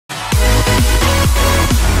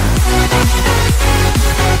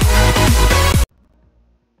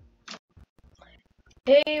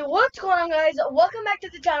Hey, what's going on, guys? Welcome back to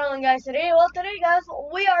the channel, and today, guys,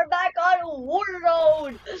 we are back on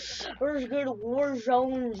Warzone. We're good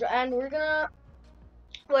Warzones, and we're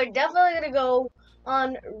definitely gonna go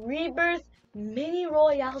on Rebirth Mini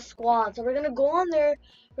Royale Squad. So we're gonna go on there.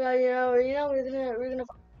 We're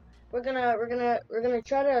gonna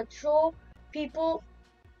try to troll people.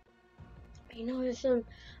 Do some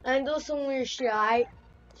weird shit. Right?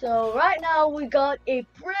 So right now we got a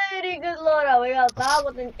pretty good loadout. We got that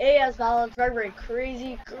with an AS balance, very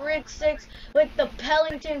crazy. Grid 6 with the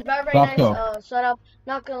Pellington, very nice setup.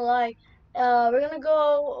 Not gonna lie. We're gonna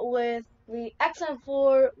go with the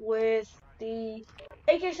XM4 with the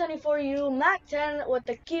AK-74U Mac 10 with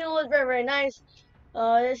the kilos, very nice.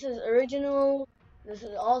 This is original. This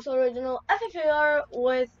is also original. FFAR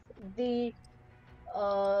with the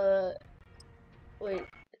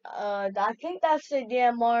I think that's the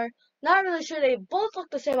DMR. Not really sure. They both look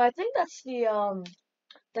the same. I think that's the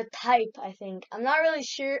type. I think. I'm not really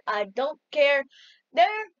sure. I don't care.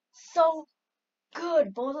 They're so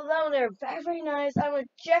good. Both of them. They're very nice. I'm gonna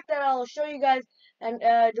check that out. I'll show you guys. And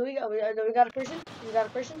do we got a person? We got a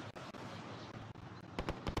person?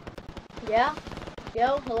 Yeah.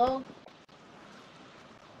 Yo. Hello.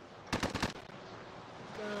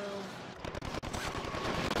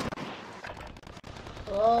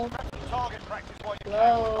 Hello?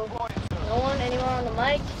 Hello? No one anywhere on the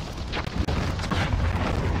mic?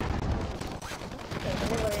 Okay,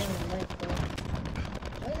 nobody on the mic, though.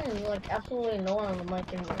 Why is there, like, absolutely no one on the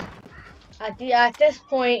mic anymore? At this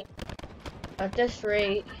point, at this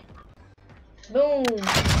rate, boom!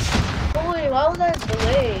 Holy, why was that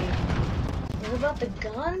delayed? What about the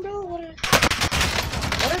gun, bro? What is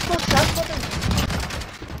so tough?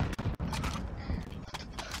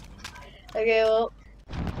 Okay, well.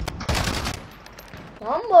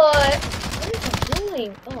 Come boy! What is he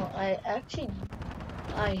doing? Oh, I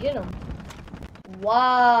hit him.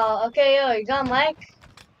 Wow. Okay, yo, you got a mic?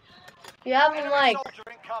 You have a mic.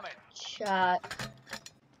 Chat.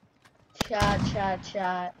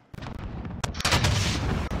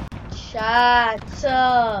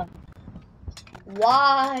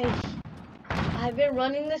 Why? I've been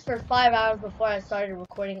running this for 5 hours before I started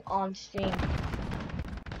recording on stream.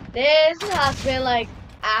 This has been like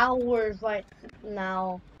hours right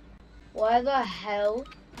now. Why the hell?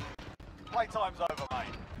 Playtime's over,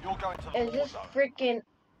 mate. You're going to the Is this warzone. freaking...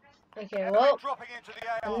 Okay, well,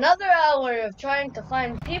 another hour of trying to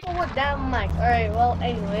find people with damn mics. Alright, well,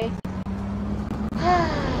 anyway.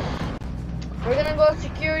 We're gonna go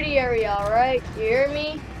security area, alright? You hear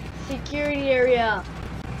me? Security area.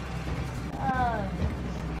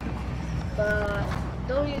 But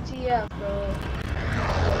WTF, bro.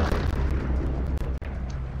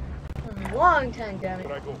 Long time, damn it.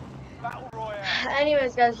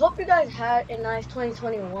 Anyways, guys, hope you guys had a nice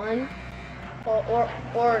 2021, or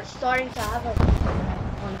starting to have a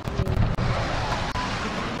one.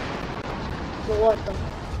 But what the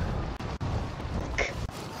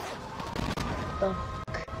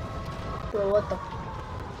bro? What the?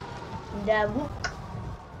 Dabook?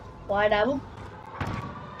 Why Dabook?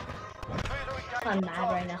 I'm mad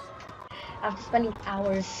right now. After spending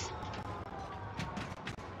hours.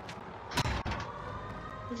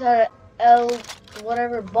 Is that a L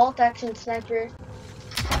whatever bolt action sniper?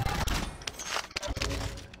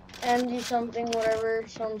 MG something whatever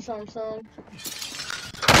some.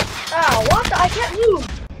 Ah, what the? I can't move.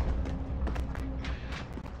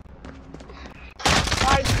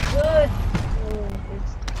 I could move.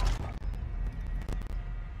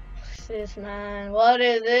 What's this, man? What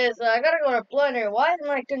is this? I gotta go to Blender. Why is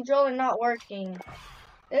my controller not working?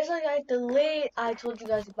 There's like a delay I told you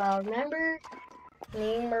guys about. Remember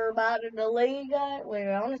about the delay guy? Wait,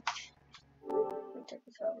 I wanna check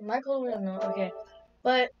this out. Michael will know. Okay,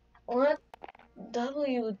 but what?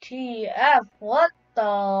 WTF? What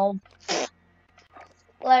the?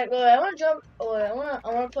 Like, wait, I wanna jump. Oh, wait, I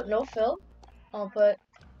wanna put no fill. I'll put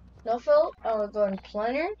no fill. I'll go in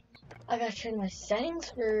Planner. I gotta change my settings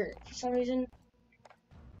for some reason.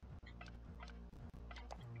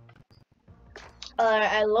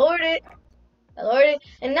 I lowered it,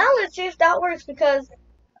 and now let's see if that works, because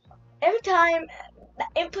every time the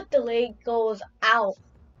input delay goes out,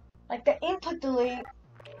 like the input delay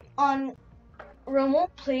on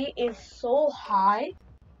remote play is so high,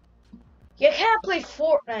 you can't play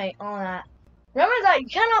Fortnite on that. Remember that, you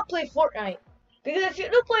cannot play Fortnite, because if you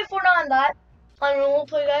do play Fortnite on that, on remote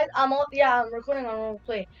play, guys, I'm recording on remote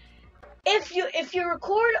play. If you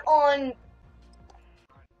record on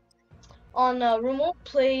remote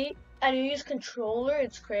play and you use controller,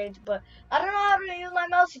 it's crazy, but I don't know how to use my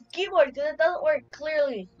mouse and keyboard because it doesn't work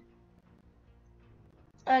clearly.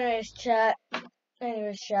 Anyways, chat.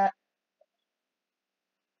 Anyways, chat.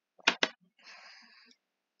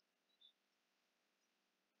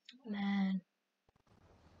 Man.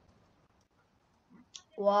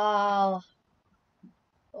 Wow.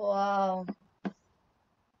 Wow.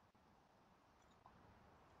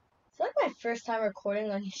 It's like my first time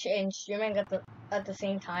recording and streaming at the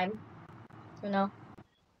same time. You know?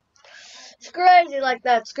 It's crazy like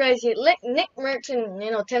that. It's crazy. Nick Merchant,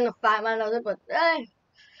 10 to 5 man of it, but I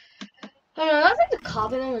don't know. I think the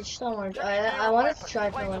copy them is so much. I wanted to try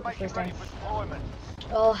for like the first time.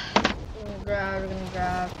 Oh, we're gonna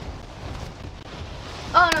grab.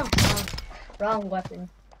 Oh no, wrong weapon.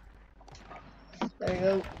 There you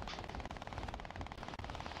go.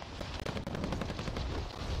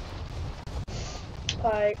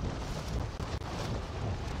 Alright.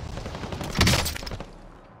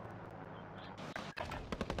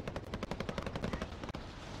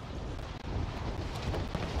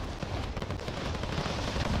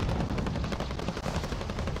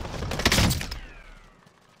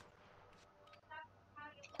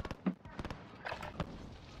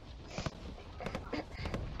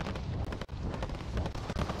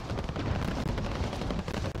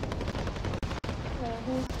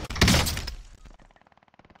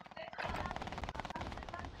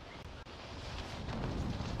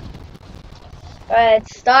 Alright,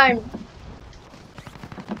 it's time.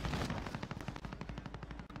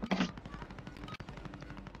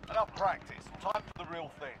 Enough practice. Time for the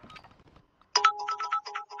real thing.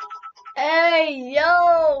 Hey,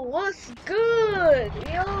 yo, what's good?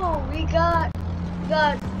 Yo, we got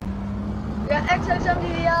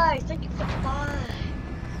XXMDDI. Thank you for the 5.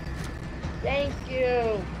 Thank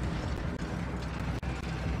you.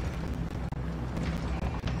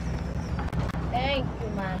 Thank you,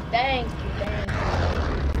 man. Thank you.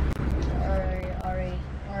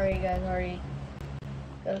 Alright, guys, hurry.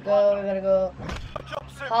 We gotta go.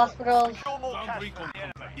 Hospital.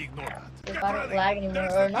 If I don't lag anymore,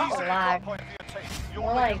 or not lag. More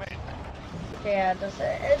like, yeah, it's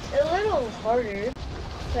a little harder to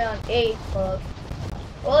play on 8, but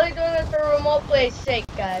we're only doing it for remote play's sake,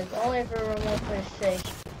 guys. Only for remote play's sake.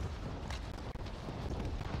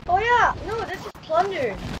 Oh yeah, no, this is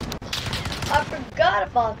Plunder. I forgot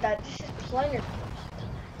about that. This is Plunder.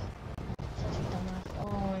 Such a dumbass.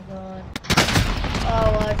 Oh my god. Oh,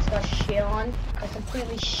 well, I just got shit on. I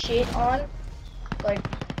completely shit on. Like,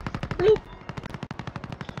 bloop.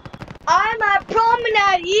 I'm at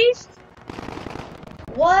Promenade East.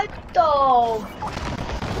 What the?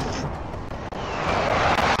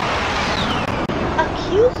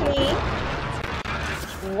 Accuse me?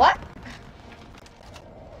 What?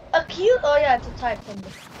 Accuse? Oh yeah, it's a type thing.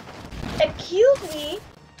 Accuse me?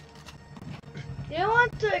 You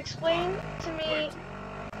want to explain to me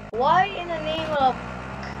why in the name of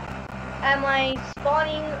am I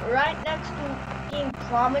spawning right next to fucking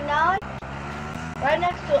Promenade? Right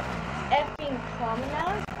next to effing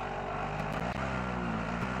Promenade?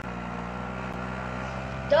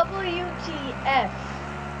 WTF.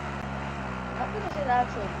 I'm gonna say the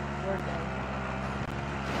actual word though.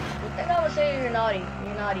 You think I would say you're naughty.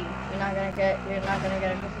 You're naughty. You're not gonna get a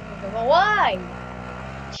good. But why?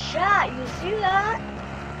 Chat, you see that?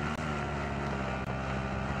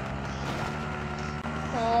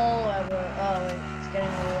 Oh, wait, it's getting a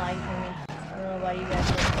little light for me. I don't know about you guys.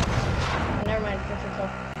 But never mind, fix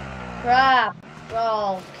yourself. Crap.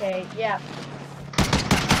 Oh, okay, yeah.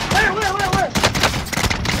 Where?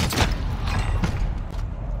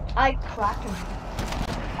 I cracked him.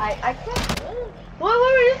 I cracked him. What,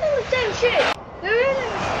 we're using the same shit. We're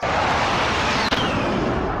using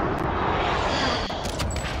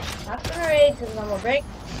Not gonna raid because I'm gonna break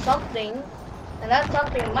something. And that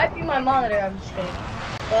something might be my monitor, I'm just kidding.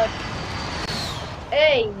 But,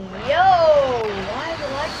 hey, yo! Why is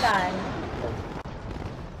it like that?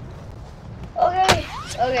 Okay.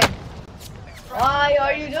 Why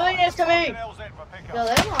are you doing this to me? Yo,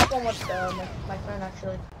 let him hop on with my friend,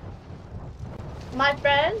 actually. My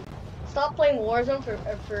friend, stop playing Warzone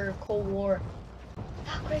for Cold War.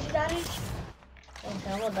 How crazy that is?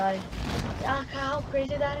 Okay, I'm gonna die. How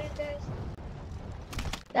crazy that is, guys?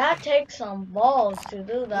 That takes some balls to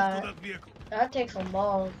do that. That takes some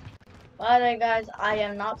balls. By the way, guys, I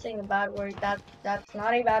am not saying a bad word. That's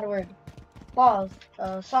not a bad word. Balls.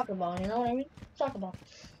 Soccer ball, you know what I mean? Soccer ball.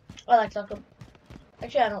 I like soccer.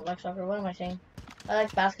 Actually, I don't like soccer. What am I saying? I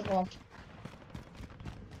like basketball.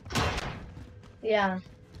 Yeah,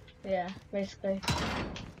 basically.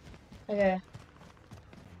 Okay.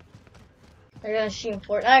 We're gonna stream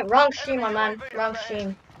Fortnite. Wrong stream, my man. Wrong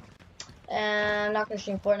stream. And I'm not gonna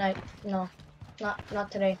stream Fortnite. No,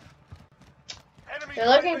 not today. Enemy you're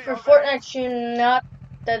looking UAV for overhead. Fortnite stream, not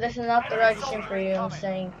that this is not the right stream for you. I'm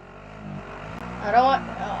saying, I don't want,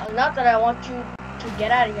 not that I want you to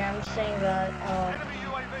get out of here. I'm saying that Enemy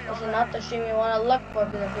UAV this is overhead. not the stream you want to look for.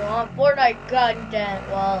 Because if you want Fortnite content,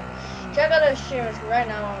 well, check out the stream. It's right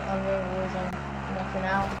now on Warzone. Nothing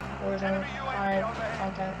out. Warzone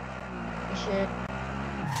content. You should.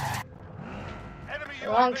 Enemy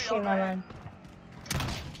Wrong UAV stream, my overhead. man.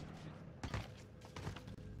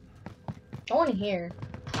 No one here.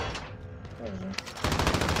 Where is he?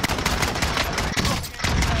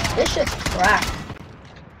 This shit's cracked.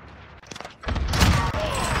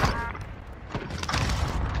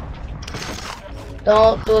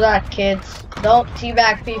 Don't do that, kids. Don't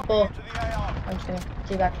teabag people. To the AR. I'm just gonna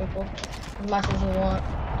teabag people as much as you want.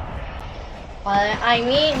 I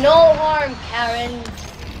mean no harm, Karen.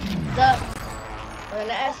 With an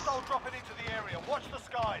S. Hostile dropping into the area. Watch the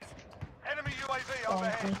skies. Enemy UAV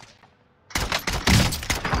overhead.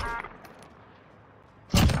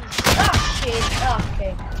 Ah, shit. Oh,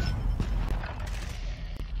 okay.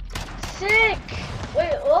 Sick.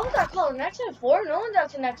 Wait, what was that called? An XM4? No,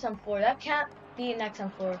 that's an XM4. That can't be an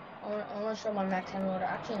XM4. I'm gonna show my max ammo loader.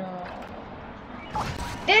 Actually, no.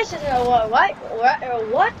 This is a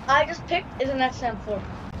what I just picked is an XM4.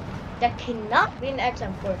 That cannot be an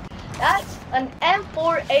XM4. That's an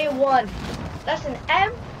M4A1. That's an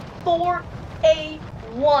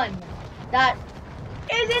M4A1. That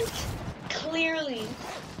isn't clearly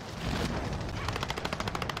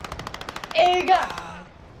a gun.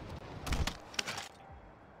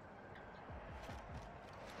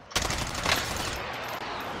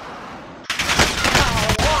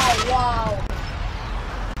 Wow.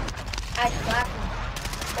 I clapped him.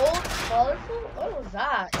 Old colorful? What was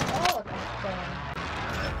that? Oh,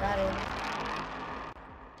 that is.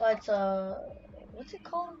 But what's it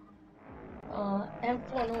called?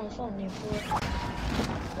 M4. No, it's not an M4.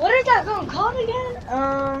 What is that gun called again?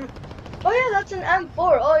 Oh yeah, that's an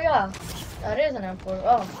M4. Oh yeah, that is an M4.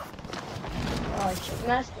 Oh, I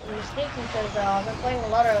mistaken because I've been playing a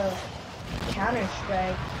lot of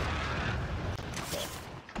Counter-Strike.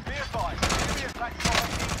 Be advised. Enemy attack coming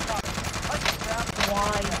incoming. Take it down.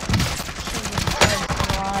 Why? Jesus Christ,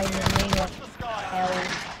 why in the name of Watch the skies. hell?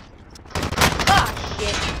 Ah,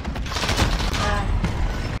 shit.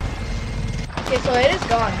 Okay, so it is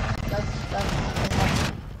gone. That's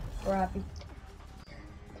we're happy.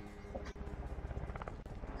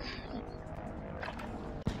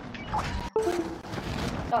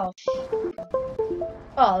 Oh.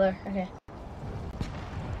 Oh, there. Okay.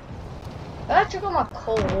 I gotta check out my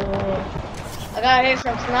code. I gotta hit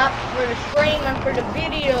some snap for the stream and for the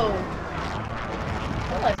video.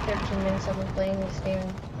 I'm like 13 minutes I've been playing this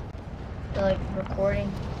game. They're like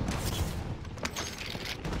recording.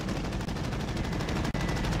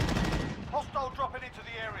 Hostile dropping into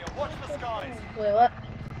the area. Watch the skies. Wait, what?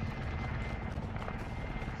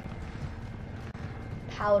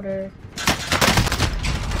 Powder.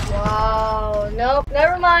 Wow. Nope.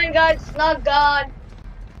 Never mind, guys. It's not God.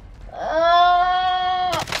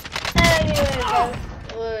 Anyways, guys.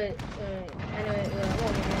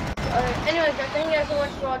 Anyways, guys, thank you guys so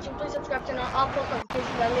much for watching. Please subscribe to our all post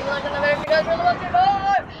notifications and leave a like on the video if you guys really want to.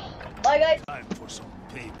 Bye, guys.